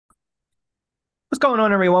going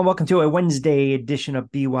on, everyone? Welcome to a Wednesday edition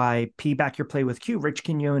of BYP Back Your Play with Q. Rich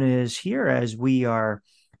Quinones is here as we are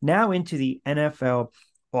now into the NFL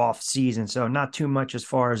off season. So not too much as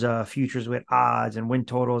far as futures with odds and win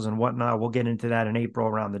totals and whatnot. We'll get into that in April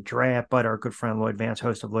around the draft. But our good friend Lloyd Vance,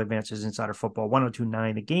 host of Lloyd Vance's Insider Football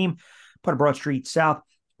 1029 The Game, part of Broad Street South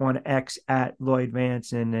on X at Lloyd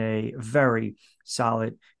Vance, and a very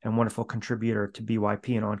solid and wonderful contributor to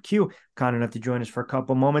BYP and on Q. Kind enough to join us for a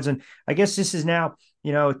couple moments. And I guess this is now,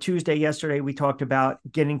 Tuesday. Yesterday we talked about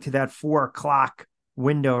getting to that 4 o'clock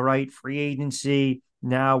window, right? Free agency.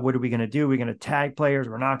 Now, what are we going to do? We're going to tag players.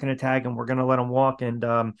 We're not going to tag them. We're going to let them walk. And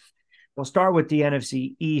we'll start with the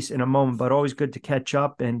NFC East in a moment, but always good to catch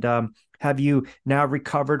up. And have you now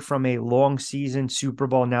recovered from a long season, Super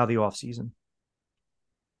Bowl, now the off season?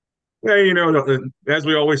 Yeah, as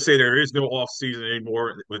we always say, there is no off season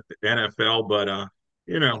anymore with the NFL, but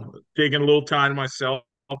taking a little time myself,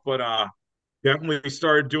 but definitely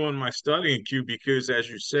started doing my studying Q because as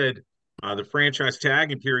you said, the franchise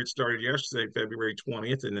tagging period started yesterday, February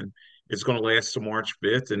 20th, and then it's going to last to March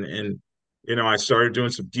 5th. And I started doing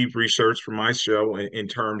some deep research for my show in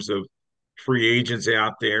terms of free agents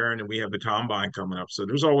out there, and then we have the combine coming up. So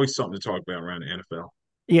there's always something to talk about around the NFL.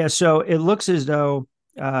 Yeah, so it looks as though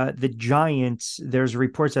the Giants, there's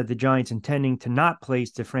reports that the Giants intending to not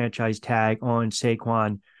place the franchise tag on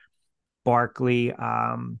Saquon Barkley.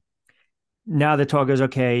 Now the talk is,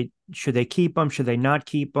 okay, should they keep him? Should they not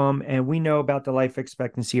keep him? And we know about the life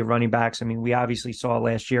expectancy of running backs. I mean, we obviously saw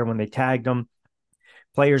last year when they tagged him.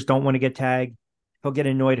 Players don't want to get tagged. He'll get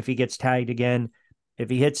annoyed if he gets tagged again. If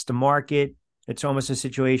he hits the market, it's almost a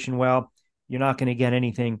situation, well, you're not going to get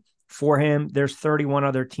anything for him. There's 31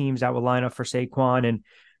 other teams that will line up for Saquon.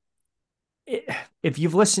 And if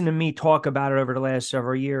you've listened to me talk about it over the last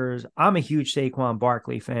several years, I'm a huge Saquon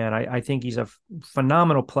Barkley fan. I think he's a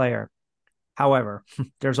phenomenal player. However,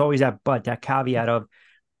 there's always that caveat of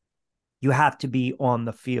you have to be on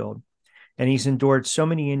the field. And he's endured so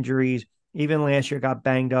many injuries. Even last year got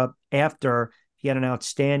banged up after he had an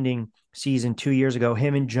outstanding season 2 years ago.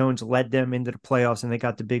 Him and Jones led them into the playoffs, and they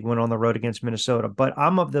got the big win on the road against Minnesota. But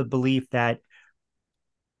I'm of the belief that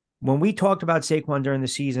when we talked about Saquon during the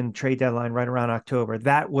season trade deadline right around October,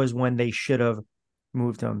 that was when they should have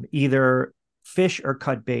moved him. Either fish or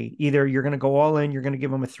cut bait. Either you're going to go all in, you're going to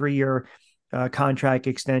give him a 3 year contract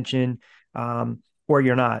extension, or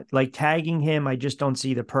you're not. Like tagging him, I just don't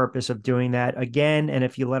see the purpose of doing that again. And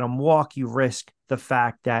if you let him walk, you risk the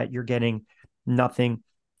fact that you're getting nothing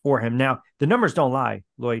for him. Now, the numbers don't lie,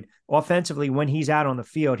 Lloyd. Offensively, when he's out on the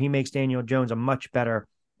field, he makes Daniel Jones a much better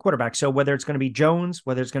quarterback. So whether it's going to be Jones,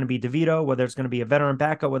 whether it's going to be DeVito, whether it's going to be a veteran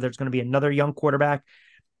backup, whether it's going to be another young quarterback,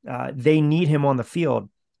 they need him on the field.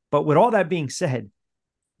 But with all that being said,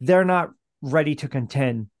 they're not ready to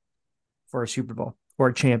contend for a Super Bowl or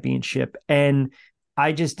a championship. And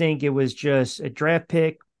I just think it was just a draft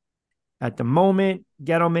pick at the moment.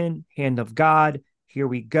 Gettleman, hand of God. Here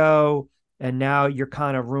we go. And now you're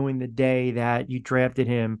kind of ruining the day that you drafted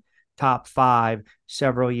him top 5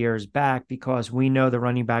 several years back, because we know the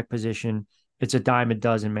running back position, it's a dime a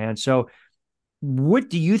dozen, man. So what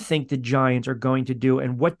do you think the Giants are going to do,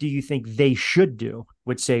 and what do you think they should do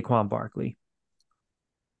with Saquon Barkley?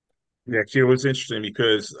 Yeah, it was interesting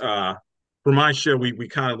because for my show, we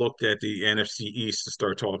kind of looked at the NFC East to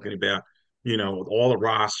start talking about, all the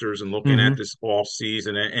rosters and looking at Mm-hmm. this off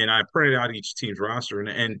season. And I printed out each team's roster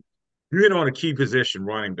and you hit on a key position,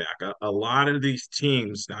 running back. A lot of these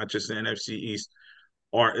teams, not just the NFC East,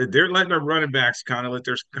 they're letting their running backs kind of let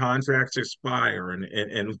their contracts expire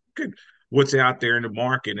and look at what's out there in the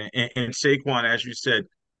market. And Saquon, as you said,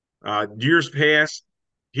 years past,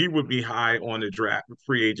 he would be high on the draft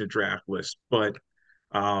free agent draft list, but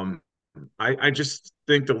um, I just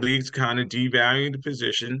think the league's kind of devaluing the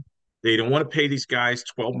position. They don't want to pay these guys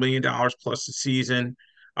 $12 million plus a season.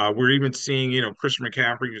 We're even seeing, Christian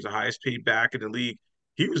McCaffrey, who's the highest paid back in the league.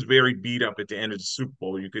 He was very beat up at the end of the Super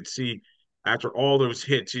Bowl. You could see after all those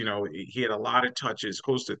hits, he had a lot of touches,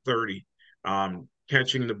 close to 30,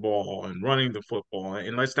 catching the ball and running the football.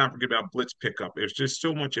 And let's not forget about blitz pickup. There's just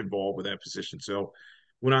so much involved with that position. So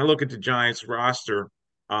when I look at the Giants roster,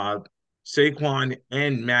 uh, Saquon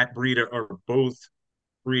and Matt Breida are both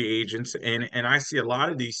free agents, and I see a lot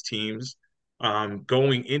of these teams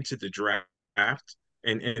going into the draft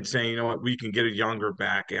and saying, you know what, we can get a younger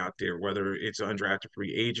back out there, whether it's an undrafted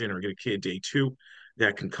free agent or get a kid day 2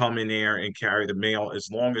 that can come in there and carry the mail as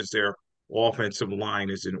long as their offensive line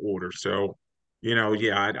is in order. So,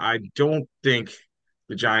 yeah, I don't think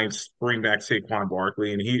the Giants bring back Saquon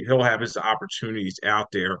Barkley, and he'll have his opportunities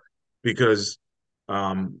out there because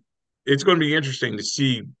um, it's going to be interesting to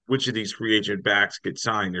see which of these free agent backs get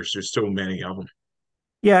signed. There's just so many of them.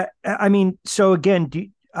 Yeah, I mean, so again,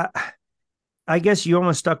 I guess you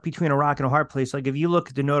almost stuck between a rock and a hard place. Like if you look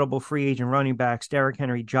at the notable free agent running backs, Derrick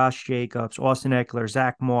Henry, Josh Jacobs, Austin Eckler,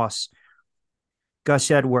 Zach Moss,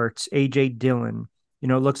 Gus Edwards, AJ Dillon. It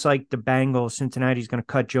looks like the Bengals, Cincinnati's going to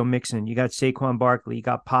cut Joe Mixon. You got Saquon Barkley, you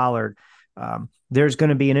got Pollard. There's going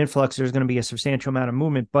to be an influx. There's going to be a substantial amount of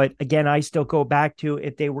movement. But again, I still go back to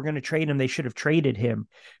if they were going to trade him, they should have traded him.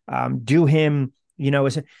 Do him,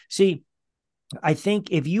 see, I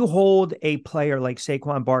think if you hold a player like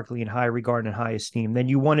Saquon Barkley in high regard and high esteem, then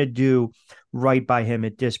you want to do right by him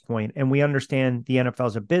at this point. And we understand the NFL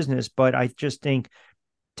is a business, but I just think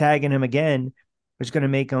tagging him again is going to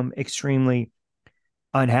make him extremely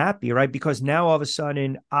unhappy, right? Because now all of a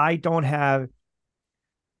sudden I don't have,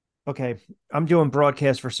 okay, I'm doing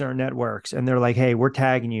broadcasts for certain networks and they're like, hey, we're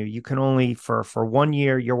tagging you. You can only for 1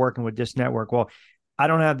 year, you're working with this network. Well, I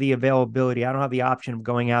don't have the availability. I don't have the option of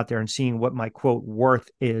going out there and seeing what my quote worth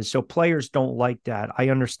is. So players don't like that. I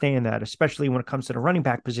understand that, especially when it comes to the running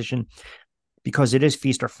back position, because it is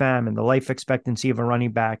feast or famine. The life expectancy of a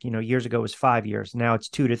running back, years ago was 5 years. Now it's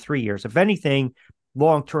 2 to 3 years. If anything,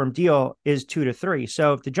 long-term deal is 2 to 3.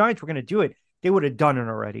 So if the Giants were going to do it, they would have done it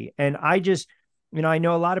already. And I just, I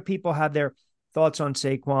know a lot of people have their thoughts on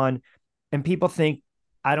Saquon, and people think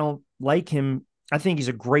I don't like him. I think he's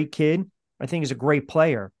a great kid. I think he's a great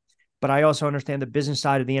player. But I also understand the business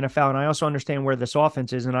side of the NFL, and I also understand where this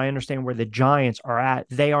offense is, and I understand where the Giants are at.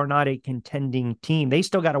 They are not a contending team. They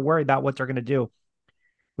still got to worry about what they're going to do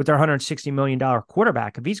with their $160 million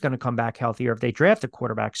quarterback if he's going to come back healthy, or if they draft a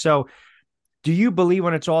quarterback. So do you believe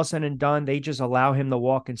when it's all said and done, they just allow him to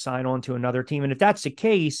walk and sign on to another team? And if that's the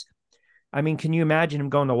case, I mean, can you imagine him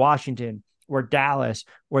going to Washington or Dallas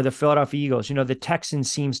or the Philadelphia Eagles? The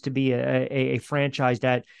Texans seems to be a franchise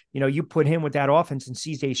that, you put him with that offense and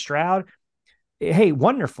CJ Stroud. Hey,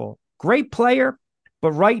 wonderful. Great player.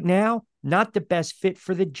 But right now, not the best fit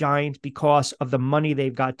for the Giants because of the money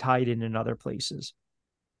they've got tied in other places.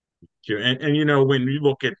 And when you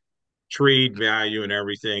look at trade value and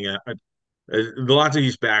everything, lots of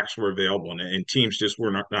these backs were available, and teams just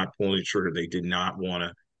were not pulling the trigger. They did not want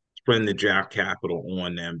to spend the draft capital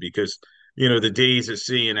on them because the days of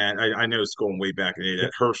seeing that, I know it's going way back in the day, that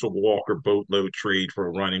Yep. Herschel Walker boatload trade for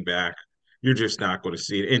a running back, you're just not going to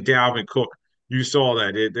see it. And Dalvin Cook, you saw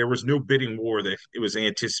that there was no bidding war that it was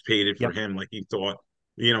anticipated for Yep. him, like he thought.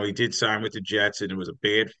 He did sign with the Jets, and it was a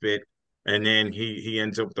bad fit, and then he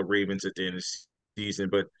ends up with the Ravens at the end of the season.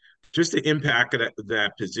 But just the impact of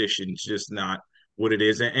that position is just not what it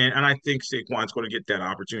is. And I think Saquon's going to get that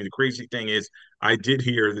opportunity. The crazy thing is, I did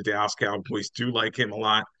hear the Dallas Cowboys do like him a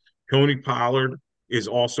lot. Tony Pollard is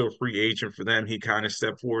also a free agent for them. He kind of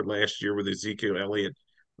stepped forward last year with Ezekiel Elliott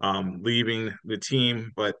leaving the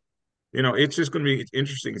team. But, it's just going to be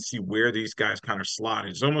interesting to see where these guys kind of slot.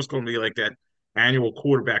 It's almost going to be like that annual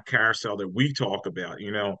quarterback carousel that we talk about.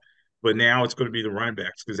 But now it's going to be the running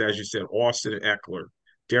backs because, as you said, Austin Eckler,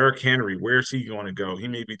 Derrick Henry, where's he going to go? He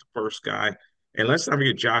may be the first guy. And let's not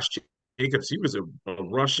forget Josh Jacobs. He was a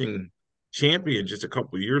rushing champion just a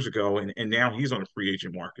couple of years ago, and now he's on a free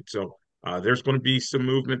agent market. So there's going to be some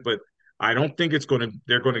movement, but I don't think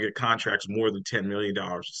they're going to get contracts more than $10 million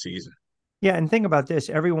a season. Yeah, and think about this.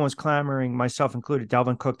 Everyone's clamoring, myself included,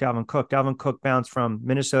 Dalvin Cook, Dalvin Cook. Dalvin Cook bounced from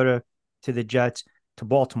Minnesota to the Jets to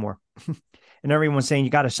Baltimore. And everyone's saying, you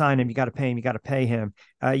got to sign him, you got to pay him, you got to pay him.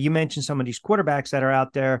 You mentioned some of these quarterbacks that are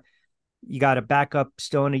out there. You got a backup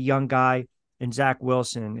still in a young guy in Zach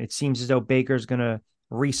Wilson. It seems as though Baker's going to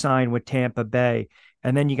re-sign with Tampa Bay.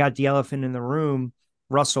 And then you got the elephant in the room,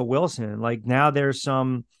 Russell Wilson. Like now there's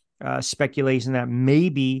some speculation that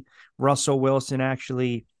maybe Russell Wilson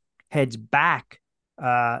actually heads back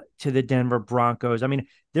to the Denver Broncos. I mean,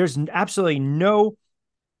 there's absolutely no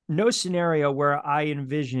scenario where I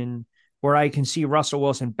envision where I can see Russell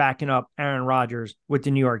Wilson backing up Aaron Rodgers with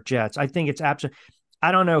the New York Jets. I think it's absolutely.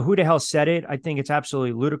 I don't know who the hell said it. I think it's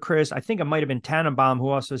absolutely ludicrous. I think it might have been Tannenbaum who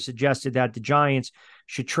also suggested that the Giants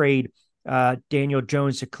should trade Daniel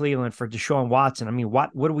Jones to Cleveland for Deshaun Watson. I mean,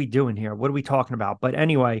 what are we doing here? What are we talking about? But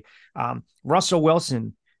anyway, Russell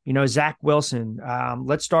Wilson, Zach Wilson.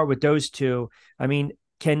 Let's start with those two. I mean,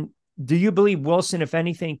 do you believe Wilson, if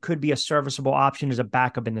anything, could be a serviceable option as a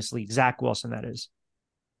backup in this league? Zach Wilson, that is.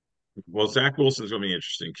 Well, Zach Wilson's going to be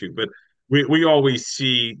interesting too, but we always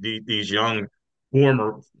see these young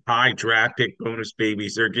former high draft pick bonus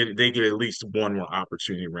babies. They get at least one more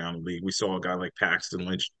opportunity around the league. We saw a guy like Paxton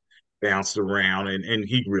Lynch bounced around and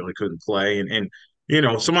he really couldn't play. And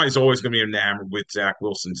somebody's always going to be enamored with Zach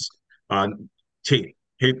Wilson's uh, take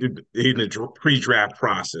in the pre-draft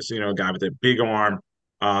process. You know, a guy with a big arm.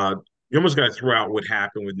 Uh, you almost got to throw out what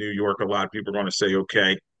happened with New York. A lot of people are going to say,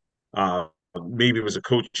 okay, uh, maybe it was a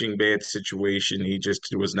coaching bad situation. He just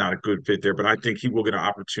was not a good fit there. But I think he will get an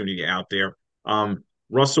opportunity out there.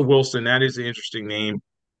 Russell Wilson, that is an interesting name.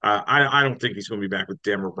 I don't think he's going to be back with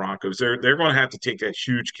Denver Broncos. They're going to have to take that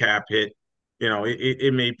huge cap hit. You know,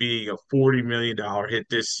 it may be a $40 million hit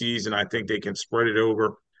this season. I think they can spread it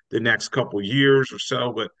over the next couple years or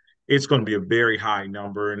so, but it's going to be a very high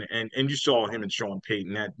number. And you saw him and Sean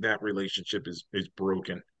Payton, that relationship is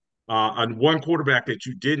broken. And one quarterback that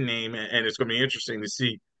you did name, and it's going to be interesting to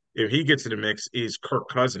see if he gets in the mix, is Kirk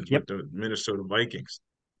Cousins with Yep. the Minnesota Vikings.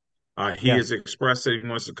 He Yeah. has expressed that he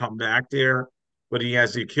wants to come back there, but he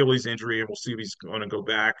has the Achilles injury, and we'll see if he's going to go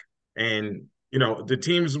back. And you know, the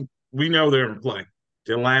teams we know they're in play: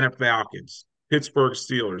 the Atlanta Falcons, Pittsburgh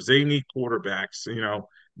Steelers. They need quarterbacks. You know,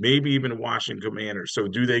 maybe even the Washington Commanders. So,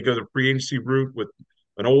 do they go the free agency route with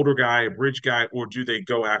an older guy, a bridge guy, or do they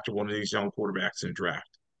go after one of these young quarterbacks in the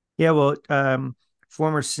draft? Yeah. Well,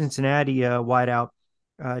 former Cincinnati wideout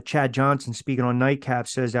Chad Johnson, speaking on Nightcap,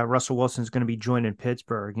 says that Russell Wilson is going to be joining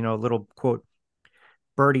Pittsburgh. You know, a little quote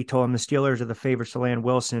Birdie told him the Steelers are the favorites to land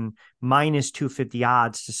Wilson, minus 250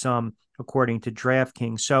 odds to some, according to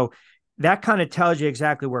DraftKings. So that kind of tells you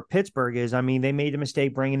exactly where Pittsburgh is. I mean, they made the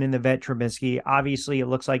mistake bringing in the vet Trubisky. Obviously, it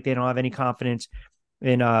looks like they don't have any confidence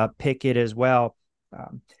in Pickett as well.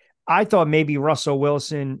 Um, I thought maybe Russell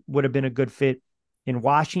Wilson would have been a good fit in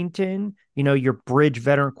Washington. You know, your bridge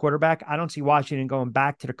veteran quarterback. I don't see Washington going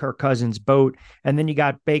back to the Kirk Cousins boat. And then you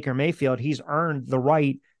got Baker Mayfield. He's earned the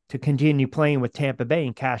right to continue playing with Tampa Bay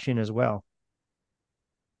and cash in as well.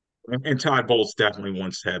 And Todd Bowles definitely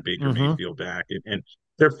wants to have Baker Mm-hmm. Mayfield back, and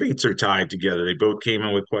their fates are tied together. They both came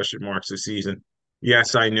in with question marks this season.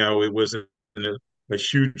 Yes, I know it wasn't a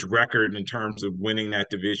huge record in terms of winning that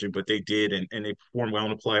division, but they did, and they performed well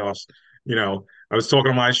in the playoffs. You know, I was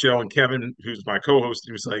talking on my show, and Kevin, who's my co-host,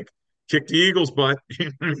 he was like, "Kick the Eagles' butt," you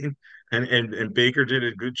know what I mean? And Baker did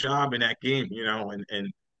a good job in that game, you know,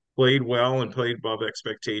 and played well and played above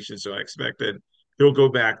expectations. So I expect that he'll go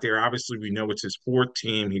back there. Obviously, we know it's his fourth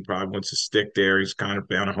team. He probably wants to stick there. He's kind of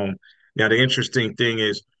found a home. Now, the interesting thing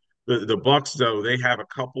is the Bucks, though, they have a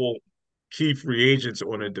couple key free agents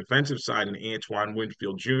on the defensive side in Antoine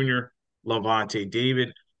Winfield Jr., Lavonte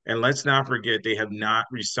David, and let's not forget they have not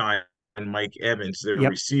re-signed Mike Evans, their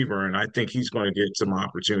Yep. receiver, and I think he's going to get some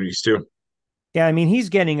opportunities too. Yeah, I mean, he's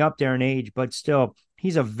getting up there in age, but still,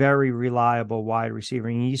 he's a very reliable wide receiver.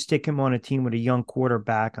 And you stick him on a team with a young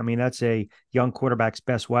quarterback. I mean, that's a young quarterback's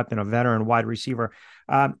best weapon, a veteran wide receiver.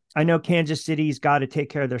 I know Kansas City's got to take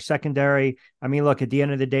care of their secondary. I mean, look, at the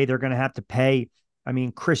end of the day, they're going to have to pay. I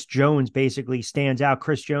mean, Chris Jones basically stands out.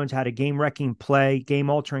 Chris Jones had a game wrecking play, game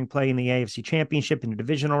altering play in the AFC Championship in the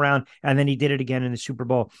divisional round, and then he did it again in the Super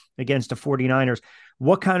Bowl against the 49ers.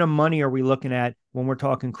 What kind of money are we looking at when we're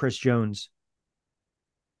talking Chris Jones?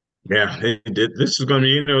 Yeah, this is going to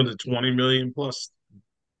be, you know, the 20 million plus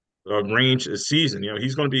range a season. You know,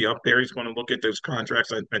 he's going to be up there. He's going to look at those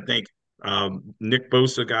contracts. I think Nick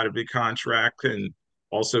Bosa got a big contract, and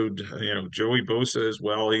also you know Joey Bosa as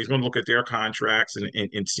well. He's going to look at their contracts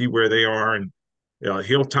and see where they are, and you know,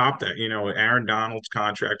 he'll top that. You know, Aaron Donald's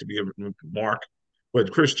contract to be a mark,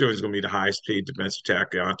 but Chris Jones is going to be the highest paid defensive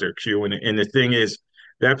tackle out there. Q and the thing is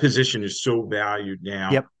that position is so valued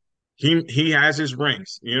now. Yep. He has his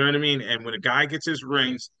rings. You know what I mean? And when a guy gets his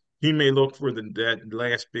rings, he may look for that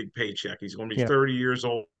last big paycheck. He's going to be Yep. 30 years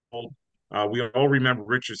old. We all remember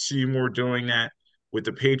Richard Seymour doing that with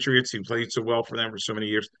the Patriots. He played so well for them for so many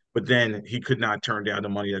years, but then he could not turn down the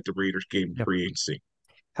money that the Raiders gave him Yep. free agency.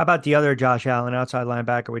 How about the other Josh Allen, outside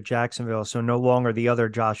linebacker with Jacksonville? So no longer the other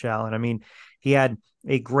Josh Allen. I mean, he had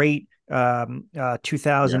a great Yeah.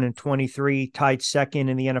 2023, tied second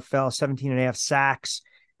in the NFL, 17 and a half sacks.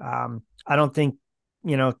 I don't think,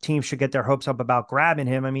 you know, teams should get their hopes up about grabbing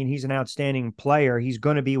him. I mean, he's an outstanding player. He's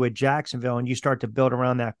going to be with Jacksonville, and you start to build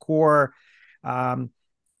around that core. Um,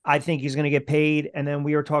 I think he's going to get paid. And then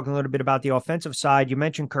we were talking a little bit about the offensive side. You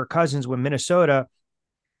mentioned Kirk Cousins with Minnesota.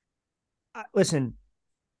 Listen,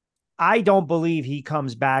 I don't believe he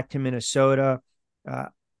comes back to Minnesota. Uh,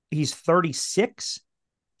 he's 36.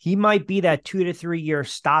 He might be that 2 to 3 year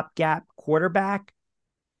stopgap quarterback.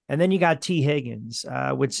 And then you got T. Higgins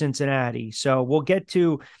with Cincinnati. So we'll get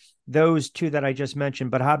to those two that I just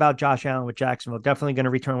mentioned. But how about Josh Allen with Jacksonville? Definitely going to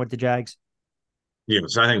return with the Jags.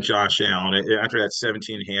 Yes, I think Josh Allen, after that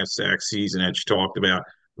 17 and a half sack season that you talked about,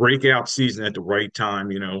 breakout season at the right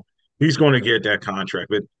time, you know, he's going to get that contract.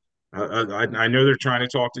 But I know they're trying to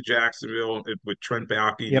talk to Jacksonville with Trent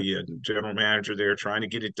Baalke, Yep. the general manager there, trying to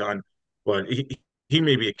get it done. But he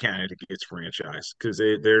may be a candidate that gets franchised because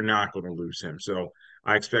they're not going to lose him. So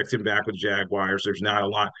I expect him back with Jaguars. There's not a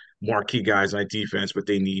lot marquee guys on defense, but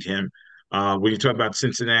they need him. When you talk about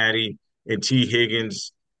Cincinnati and T.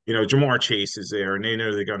 Higgins, Jamar Chase is there, and they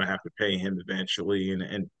know they're going to have to pay him eventually,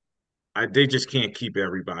 they just can't keep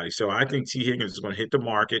everybody. So I think T. Higgins is going to hit the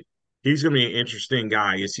market. He's going to be an interesting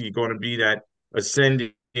guy. Is he going to be that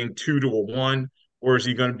ascending two to a one, or is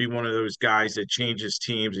he going to be one of those guys that changes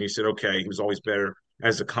teams? And he said, okay, he was always better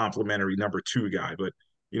as a complimentary number two guy, but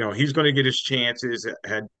he's going to get his chances.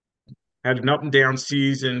 Had an up and down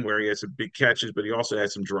season where he had some big catches, but he also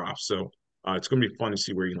had some drops. So it's going to be fun to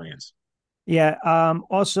see where he lands. Yeah.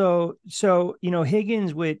 Also, so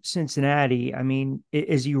Higgins with Cincinnati. I mean,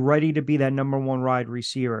 is he ready to be that number one wide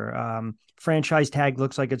receiver? Franchise tag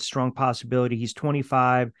looks like it's a strong possibility. He's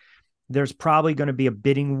 25. There's probably going to be a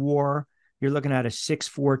bidding war. You're looking at a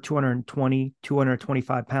 6'4", 220,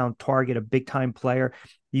 225-pound target, a big time player.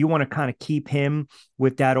 You want to kind of keep him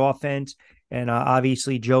with that offense. And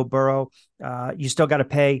obviously, Joe Burrow, you still got to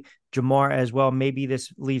pay Jamar as well. Maybe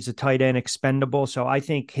this leaves a tight end expendable. So I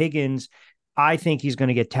think Higgins, I think he's going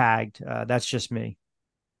to get tagged. That's just me.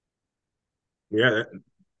 Yeah,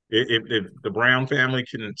 if the Brown family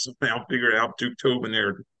can somehow figure out Duke Tobin,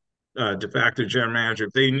 their de facto general manager,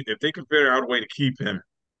 if they can figure out a way to keep him,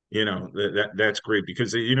 that's great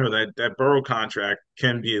because that Burrow contract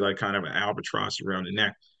can be like kind of an albatross around the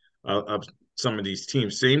neck of some of these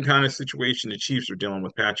teams. Same kind of situation the Chiefs are dealing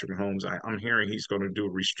with Patrick Mahomes. I'm hearing he's going to do a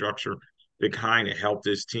restructure to kind of help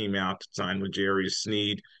this team out to sign L'Jarius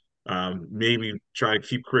Sneed, maybe try to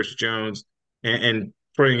keep Chris Jones and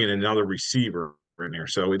putting in another receiver in there.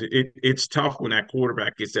 So it's tough when that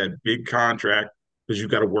quarterback gets that big contract because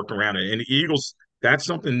you've got to work around it. And the Eagles, that's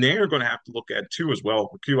something they're going to have to look at too as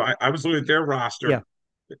well. Q, I was looking at their roster. Yeah.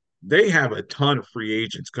 They have a ton of free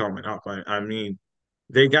agents coming up. I mean,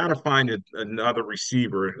 they got to find another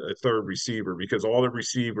receiver, a third receiver, because all the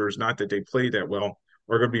receivers, not that they play that well,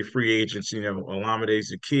 are going to be free agents. Olamide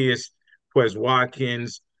Zaccheaus, Quez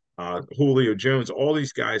Watkins, Julio Jones, all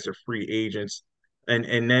these guys are free agents.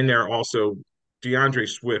 And then they're also DeAndre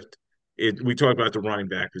Swift. We talked about the running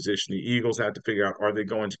back position. The Eagles have to figure out, are they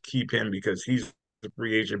going to keep him because he's a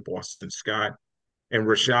free agent, Boston Scott, and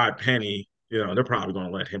Rashad Penny, they're probably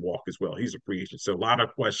going to let him walk as well. He's a free agent. So a lot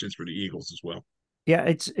of questions for the Eagles as well. Yeah,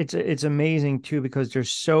 it's amazing too because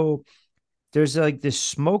there's like this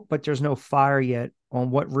smoke, but there's no fire yet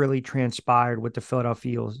on what really transpired with the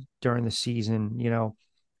Philadelphia Eagles during the season.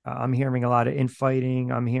 I'm hearing a lot of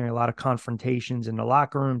infighting. I'm hearing a lot of confrontations in the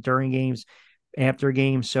locker room during games, after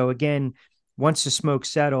games. So again, once the smoke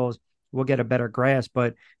settles, we'll get a better grasp.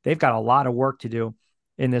 But they've got a lot of work to do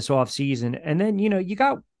in this offseason. And then you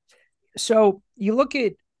look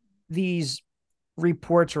at these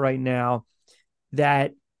reports right now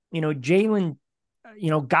that Jalen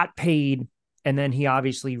got paid and then he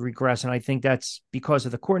obviously regressed, and I think that's because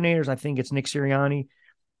of the coordinators. I think it's Nick Sirianni,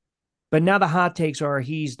 but now the hot takes are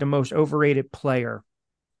he's the most overrated player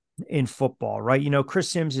in football, right?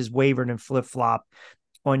 Chris Sims has wavered and flip-flopped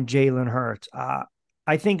on Jalen Hurts.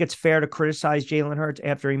 I think it's fair to criticize Jalen Hurts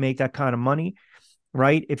after he made that kind of money,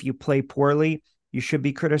 right? If you play poorly, you should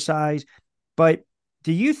be criticized. But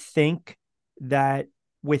do you think that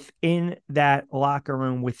within that locker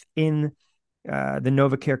room, within the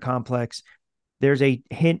NovaCare complex, there's a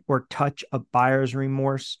hint or touch of buyer's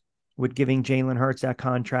remorse with giving Jalen Hurts that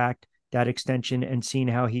contract, that extension, and seeing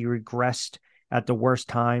how he regressed at the worst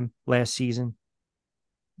time last season?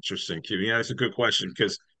 Interesting, Q. Yeah, that's a good question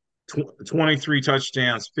because 23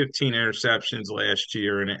 touchdowns, 15 interceptions last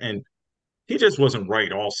year, and he just wasn't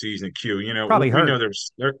right all season. Q. Probably We know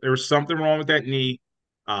hurt. there was something wrong with that knee.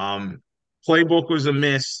 Um, Playbook was a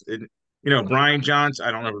miss. And, Brian Johnson.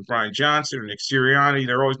 I don't know if it's Brian Johnson or Nick Sirianni.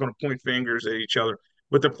 They're always going to point fingers at each other,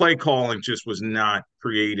 but the play calling just was not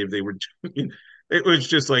creative. They were. It was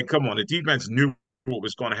just like, come on, the defense knew what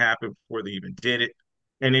was going to happen before they even did it,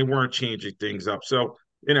 and they weren't changing things up. So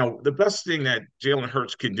the best thing that Jalen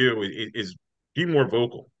Hurts can do is be more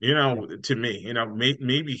vocal, Yeah. to me,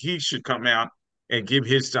 maybe he should come out and give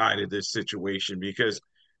his side of this situation because,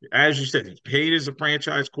 as you said, he's paid as a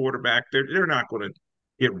franchise quarterback. They're not going to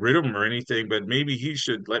get rid of him or anything, but maybe he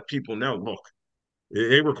should let people know, look,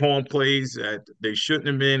 they were calling plays that they shouldn't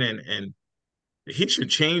have been, and he should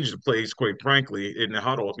change the plays, quite frankly, in the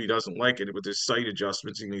huddle if he doesn't like it with his sight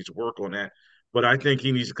adjustments. He needs to work on that. But I think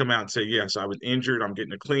he needs to come out and say, yes, I was injured. I'm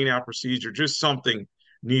getting a clean out procedure. Just something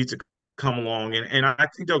needs to come along. And I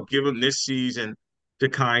think they'll give him this season to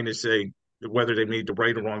kind of say whether they made the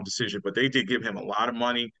right or wrong decision. But they did give him a lot of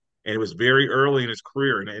money, and it was very early in his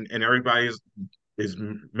career. And everybody is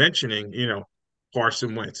mentioning,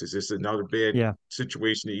 Carson Wentz. Is this another bad Yeah.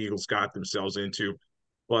 situation the Eagles got themselves into?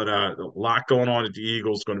 But a lot going on at the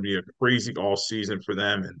Eagles. Going to be a crazy all season for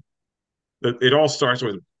them, and it all starts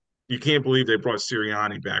with you can't believe they brought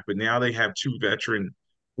Sirianni back, but now they have two veteran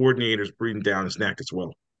coordinators breathing down his neck as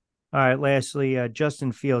well. All right. Lastly,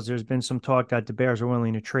 Justin Fields. There's been some talk that the Bears are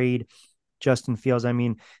willing to trade Justin Fields. I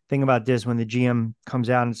mean, think about this when the GM comes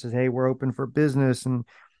out and says, "Hey, we're open for business," and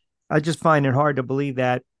I just find it hard to believe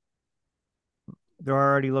that they're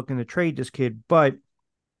already looking to trade this kid. But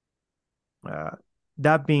uh,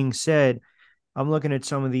 that being said, I'm looking at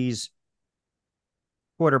some of these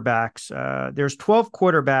quarterbacks. There's 12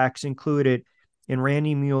 quarterbacks included in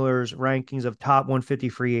Randy Mueller's rankings of top 150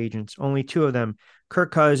 free agents. Only two of them,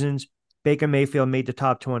 Kirk Cousins, Baker Mayfield, made the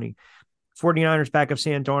top 20. 49ers backup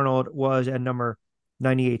Sam Darnold was at number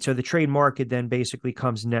 98. So the trade market then basically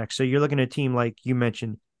comes next. So you're looking at a team like you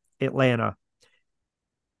mentioned, Atlanta.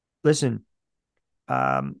 Listen,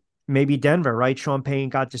 maybe Denver, right? Sean Payne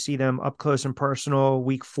got to see them up close and personal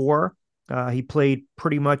week 4. He played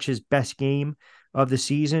pretty much his best game of the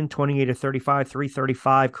season, 28 to 35,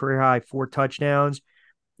 335, career high, 4 touchdowns.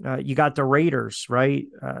 You got the Raiders, right?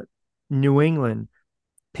 New England,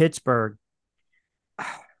 Pittsburgh.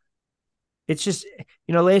 It's just,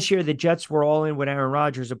 last year the Jets were all in with Aaron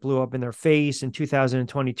Rodgers. It blew up in their face. In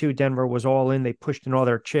 2022, Denver was all in. They pushed in all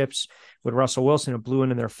their chips with Russell Wilson. It blew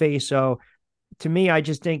in their face. So to me, I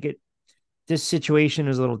just think this situation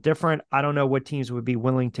is a little different. I don't know what teams would be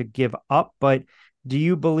willing to give up, but do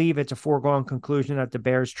you believe it's a foregone conclusion that the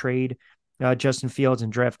Bears trade Justin Fields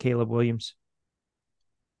and draft Caleb Williams?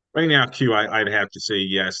 Right now, I'd have to say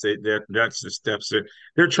yes. That's the steps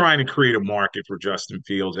they're trying to create a market for Justin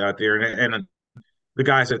Fields out there, and the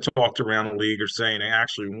guys that talked around the league are saying they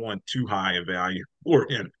actually want too high a value for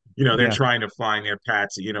him. They're Yeah. trying to find their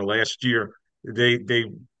patsy. Last year they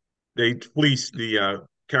they fleeced the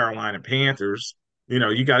Carolina Panthers.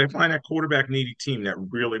 You got to find that quarterback needy team that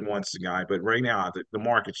really wants the guy. But right now, the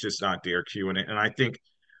market's just not there, Q. And I think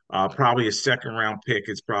probably a second round pick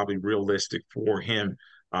is probably realistic for him.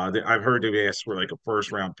 I've heard they've asked for like a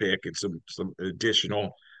first round pick and some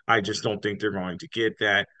additional. I just don't think they're going to get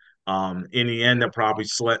that. In the end, they'll probably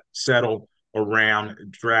settle around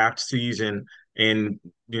draft season and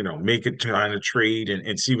make it kind of trade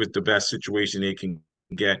and see what the best situation they can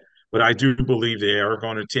get. But I do believe they are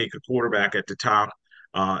going to take a quarterback at the top.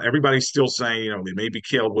 Everybody's still saying, it may be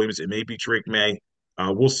Caleb Williams, it may be Drake May.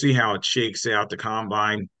 We'll see how it shakes out. The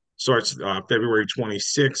combine starts February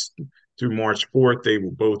 26th through March 4th. They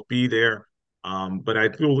will both be there. But I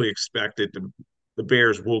fully expect that the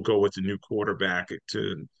Bears will go with the new quarterback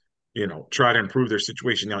to, try to improve their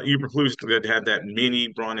situation. Now, Eberflus could have that mini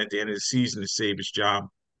run at the end of the season to save his job.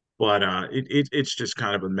 But it's just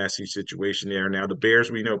kind of a messy situation there. Now the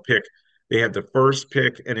Bears we know they have the first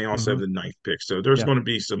pick and they also have Mm-hmm. the ninth pick. So there's Yeah. going to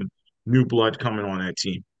be some new blood coming on that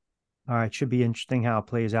team. All right. Should be interesting how it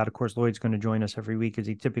plays out. Of course, Lloyd's going to join us every week as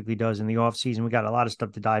he typically does in the offseason. We got a lot of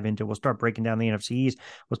stuff to dive into. We'll start breaking down the NFC East.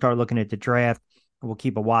 We'll start looking at the draft. We'll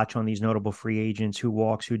keep a watch on these notable free agents, who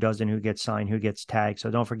walks, who doesn't, who gets signed, who gets tagged.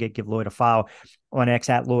 So don't forget, give Lloyd a follow on X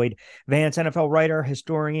at Lloyd Vance, NFL writer,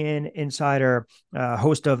 historian, insider,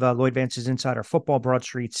 host of Lloyd Vance's Insider Football, Broad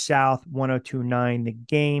Street South, 1029 The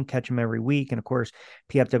Game. Catch him every week. And of course,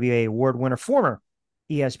 PFWA award winner, former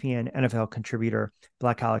ESPN NFL contributor,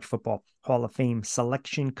 Black College Football Hall of Fame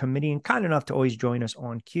selection committee, and kind enough to always join us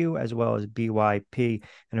on Q, as well as BYP,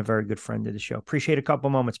 and a very good friend of the show. Appreciate a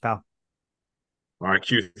couple moments, pal. All right,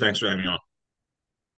 Q, thanks for having me on.